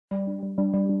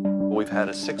We've had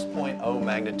a 6.0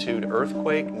 magnitude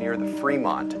earthquake near the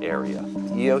Fremont area.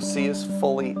 EOC is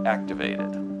fully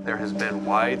activated. There has been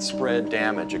widespread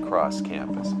damage across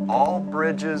campus. All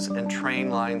bridges and train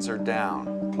lines are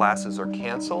down. Classes are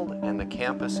canceled and the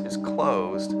campus is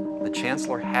closed. The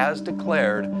Chancellor has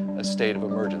declared a state of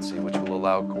emergency, which will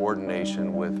allow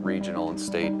coordination with regional and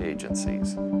state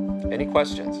agencies. Any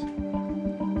questions?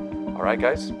 All right,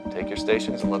 guys, take your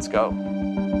stations and let's go.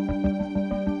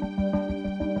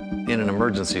 In an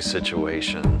emergency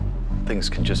situation, things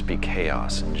can just be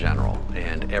chaos in general,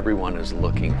 and everyone is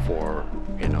looking for,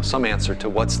 some answer to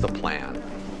what's the plan.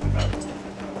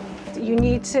 You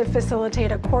need to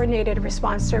facilitate a coordinated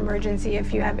response to emergency.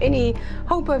 If you have any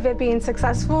hope of it being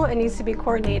successful, it needs to be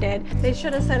coordinated. They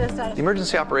should have set us up. The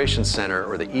Emergency Operations Center,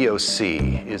 or the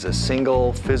EOC, is a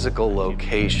single physical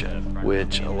location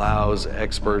which allows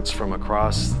experts from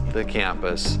across the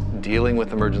campus dealing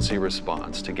with emergency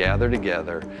response to gather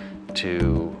together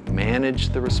to manage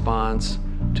the response,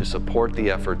 to support the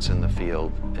efforts in the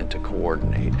field, and to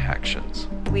coordinate actions.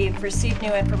 We've received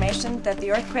new information that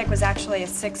the earthquake was actually a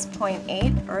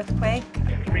 6.8 earthquake.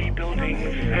 3 buildings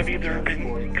have either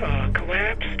been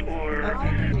collapsed or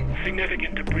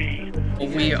significant debris.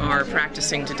 We are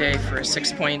practicing today for a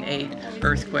 6.8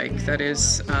 earthquake. That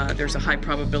is, there's a high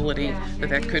probability that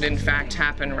that could in fact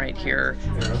happen right here.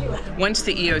 Once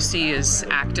the EOC is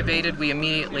activated, we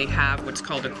immediately have what's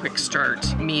called a quick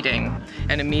start meeting,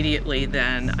 and immediately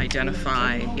then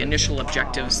identify the initial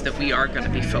objectives that we are going to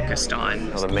be focused on.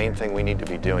 Now, the main thing we need to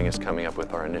be doing is coming up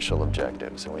with our initial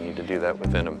objectives, and we need to do that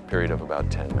within a period of about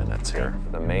 10 minutes here.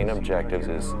 The main objectives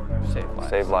is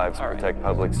save lives, protect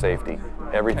public safety.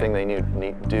 Everything they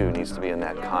do needs to be in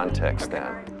that context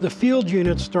then. The field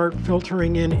units start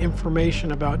filtering in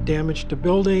information about damage to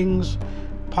buildings,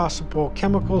 possible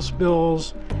chemical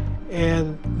spills,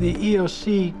 and the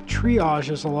EOC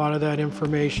triages a lot of that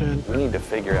information. We need to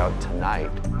figure out tonight,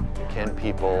 can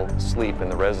people sleep in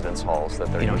the residence halls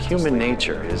that they're human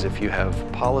nature is if you have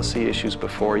policy issues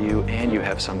before you and you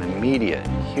have some immediate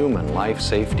human life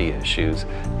safety issues,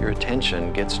 your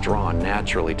attention gets drawn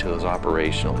naturally to those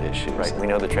operational issues. Right, we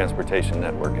know the transportation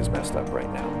network is messed up right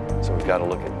now, so we've got to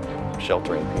look at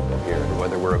sheltering people here.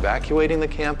 Whether we're evacuating the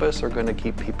campus or going to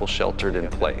keep people sheltered in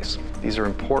place. These are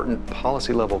important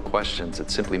policy level questions that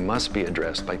simply must be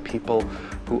addressed by people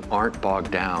who aren't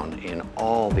bogged down in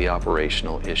all the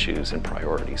operational issues and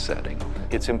priority setting.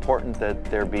 It's important that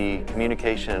there be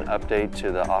communication and update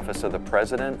to the Office of the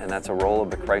President, and that's a role of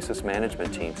the crisis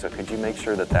management team. So could you make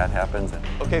sure that that happens?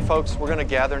 Okay, folks, we're going to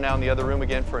gather now in the other room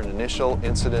again for an initial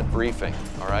incident briefing.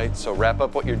 All right, so wrap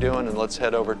up what you're doing and let's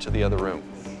head over to the other room.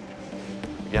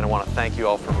 Again, I want to thank you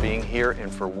all for being here and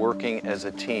for working as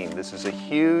a team. This is a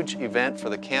huge event for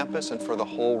the campus and for the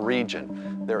whole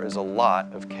region. There is a lot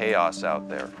of chaos out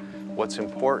there. What's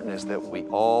important is that we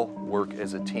all work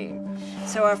as a team.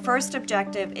 So our first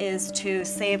objective is to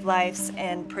save lives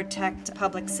and protect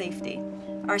public safety.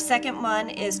 Our second one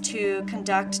is to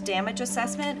conduct damage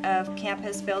assessment of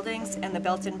campus buildings and the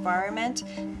built environment.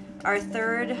 Our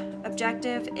third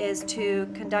objective is to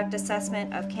conduct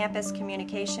assessment of campus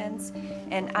communications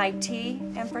and IT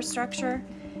infrastructure.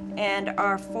 And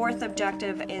our fourth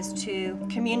objective is to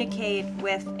communicate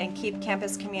with and keep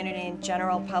campus community and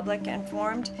general public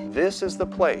informed. This is the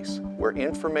place where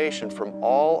information from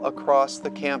all across the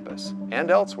campus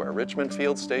and elsewhere, Richmond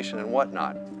Field Station and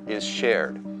whatnot, is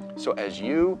shared. So as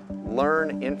you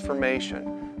learn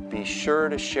information, be sure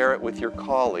to share it with your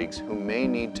colleagues who may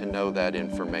need to know that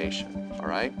information. All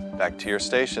right? Back to your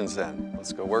stations then.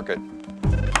 Let's go work it.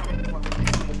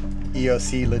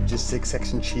 EOC Logistics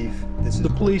Section Chief. The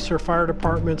police or fire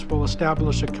departments will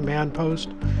establish a command post.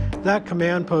 That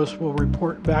command post will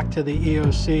report back to the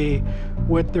EOC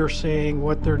what they're seeing,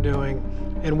 what they're doing,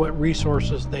 and what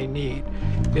resources they need.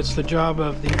 It's the job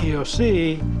of the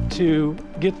EOC to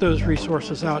get those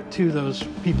resources out to those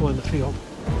people in the field.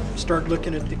 Start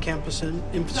looking at the campus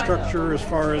infrastructure as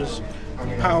far as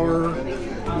power,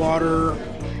 water.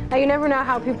 Now, you never know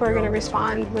how people are going to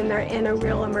respond when they're in a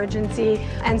real emergency.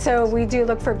 And so we do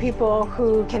look for people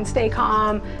who can stay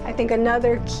calm. I think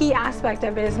another key aspect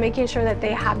of it is making sure that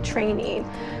they have training.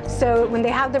 So when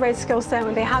they have the right skill set,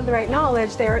 when they have the right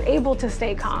knowledge, they are able to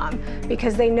stay calm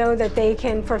because they know that they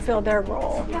can fulfill their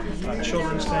role.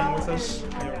 Children staying with us.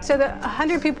 So the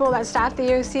 100 people that staff the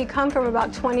EOC come from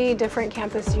about 20 different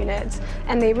campus units,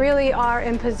 and they really are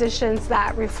in positions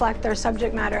that reflect their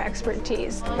subject matter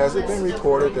expertise. Has it been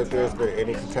reported that there's been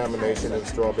any contamination in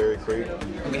Strawberry Creek?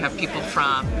 We have people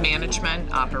from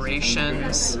management,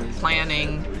 operations,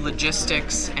 planning,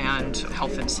 logistics, and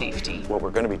health and safety. What we're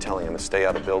going to be telling them is stay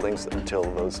out of buildings until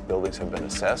those buildings have been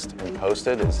assessed and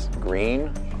posted as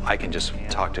green. I can just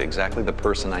talk to exactly the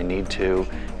person I need to,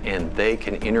 and they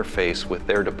can interface with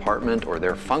their department or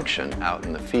their function out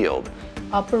in the field.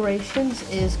 Operations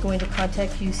is going to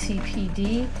contact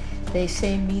UCPD. They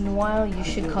say, meanwhile, you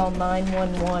should call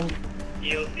 911.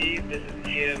 EOC, this is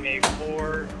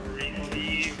EMA4,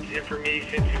 received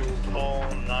information to call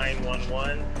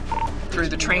 911. Through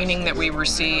the training that we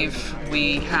receive,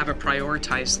 we have a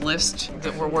prioritized list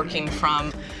that we're working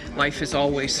from. Life is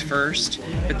always first,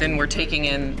 but then we're taking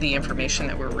in the information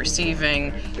that we're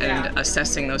receiving and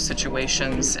assessing those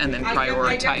situations and then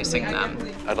prioritizing them.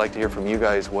 I'd like to hear from you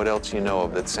guys what else you know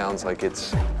of that sounds like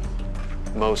it's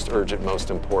most urgent, most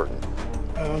important.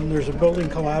 There's a building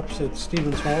collapse at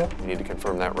Stevens Hall. You need to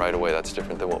confirm that right away. That's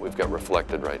different than what we've got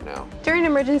reflected right now. During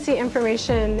emergency,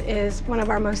 information is one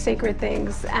of our most sacred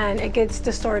things, and it gets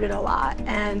distorted a lot.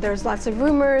 And there's lots of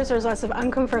rumors, there's lots of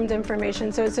unconfirmed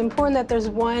information, so it's important that there's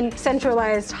one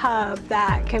centralized hub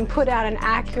that can put out an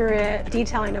accurate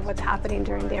detailing of what's happening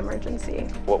during the emergency.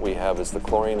 What we have is the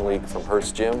chlorine leak from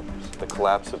Hearst Gym, the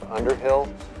collapse of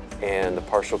Underhill, and the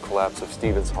partial collapse of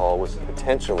Stevens Hall with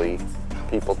potentially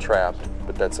people trapped,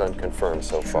 but that's unconfirmed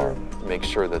so far. Make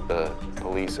sure that the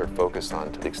police are focused on,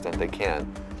 to the extent they can,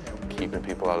 keeping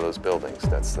people out of those buildings.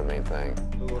 That's the main thing.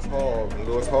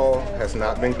 Lewis Hall has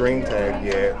not been green tagged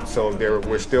yet, so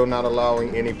we're still not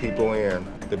allowing any people in.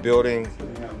 The building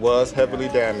was heavily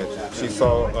damaged. She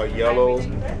saw a yellow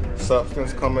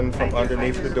substance coming from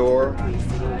underneath the door.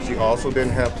 She also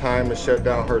didn't have time to shut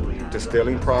down her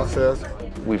distilling process.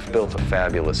 We've built a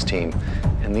fabulous team,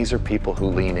 and these are people who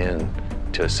lean in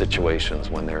to situations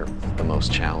when they're the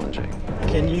most challenging.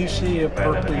 Can you see if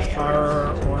Berkeley Fire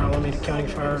or Alameda County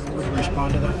Fire would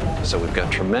respond to that? So we've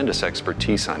got tremendous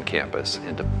expertise on campus,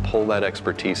 and to pull that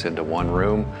expertise into one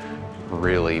room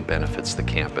really benefits the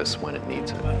campus when it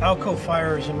needs it. Alco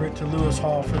Fire is en route to Lewis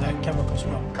Hall for that chemical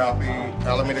spill. Copy.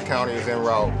 Alameda County is en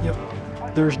route.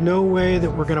 Yep. There's no way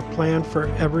that we're going to plan for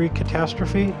every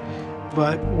catastrophe,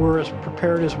 but we're as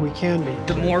prepared as we can be.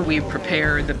 The more we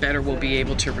prepare, the better we'll be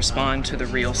able to respond to the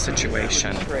real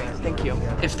situation. Great, thank you.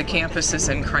 If the campus is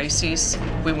in crises,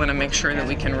 we want to make sure that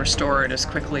we can restore it as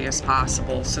quickly as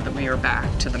possible so that we are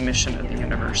back to the mission of the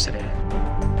university.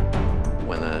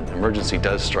 When an emergency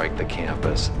does strike the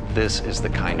campus, this is the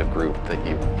kind of group that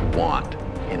you want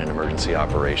in an emergency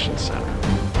operations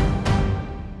center.